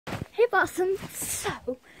awesome.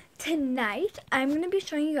 So tonight I'm going to be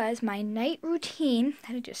showing you guys my night routine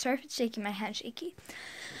that I do. Sorry if it's shaking, my hand's shaky.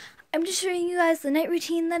 I'm just showing you guys the night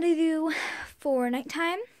routine that I do for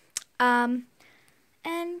nighttime. And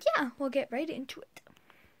yeah, we'll get right into it.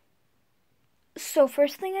 So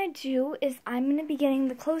first thing I do is I'm going to be getting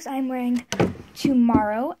the clothes I'm wearing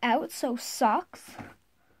tomorrow out. So socks.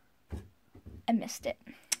 I missed it.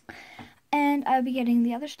 And I'll be getting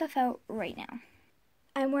the other stuff out right now.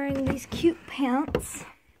 I'm wearing these cute pants.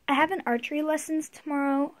 I have an archery lessons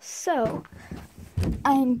tomorrow, so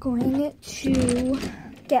I'm going to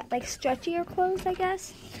get like stretchier clothes, I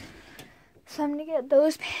guess. So I'm gonna get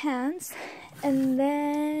those pants and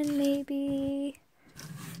then maybe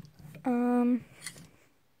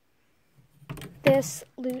this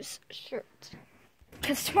loose shirt.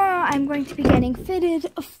 Because tomorrow I'm going to be getting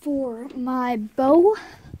fitted for my bow.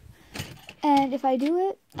 And if I do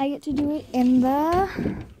it, I get to do it in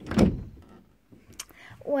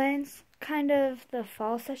when kind of the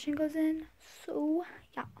fall session goes in. So,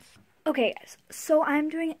 yes. Okay, guys. So I'm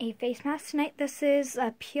doing a face mask tonight. This is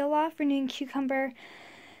a Peel Off Renewing Cucumber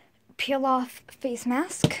Peel Off face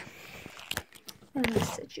mask. I'm going to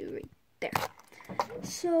set you right there.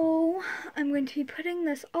 So I'm going to be putting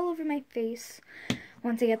this all over my face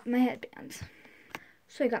once I get my headband.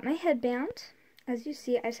 So I got my headband. As you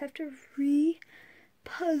see, I just have to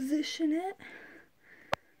reposition it.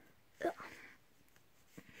 Ugh.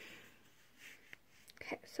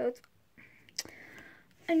 Okay, so it's,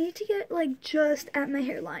 I need to get like just at my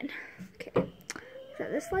hairline. Okay, so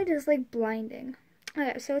this light is like blinding.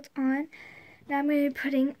 Okay, so it's on. Now I'm going to be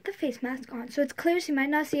putting the face mask on. So it's clear, so you might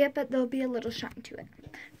not see it, but there'll be a little shine to it.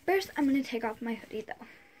 First, I'm going to take off my hoodie though.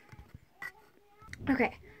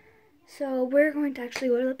 Okay, so we're going to actually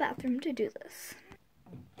go to the bathroom to do this.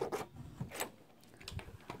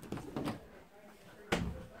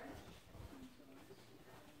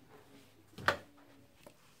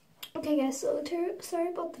 Okay guys, so sorry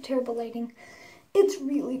about the terrible lighting. It's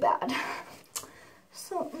really bad.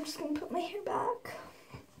 So I'm just going to put my hair back.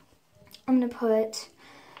 I'm going to put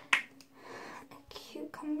a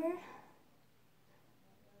cucumber.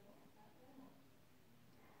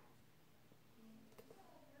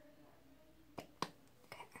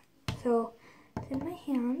 Okay, so it's in my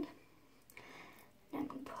hand. And I'm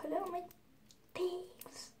going to put it on my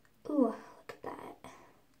face. Ooh, look at that.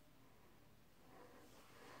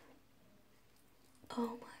 Oh my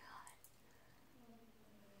god.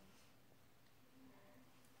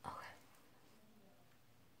 Okay.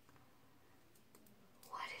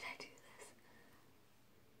 Why did I do this?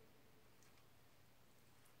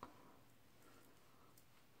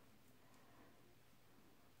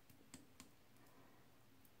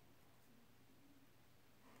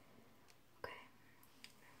 Okay.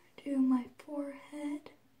 Do my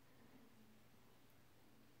forehead.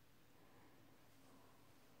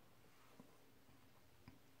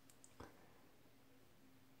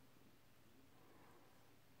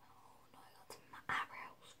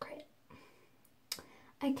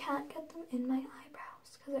 I can't get them in my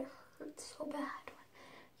eyebrows because it hurts so bad when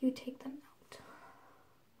you take them out.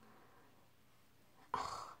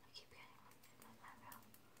 Oh, I keep getting them in my eyebrow.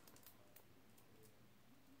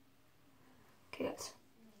 Okay guys,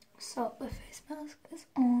 so the face mask is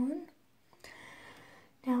on.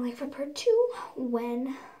 Now like for part 2,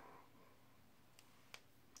 when...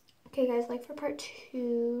 Okay guys, like for part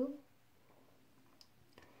 2,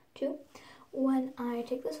 when I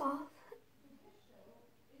take this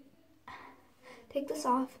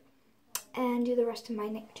off and do the rest of my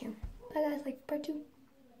night routine. Bye guys, like part 2.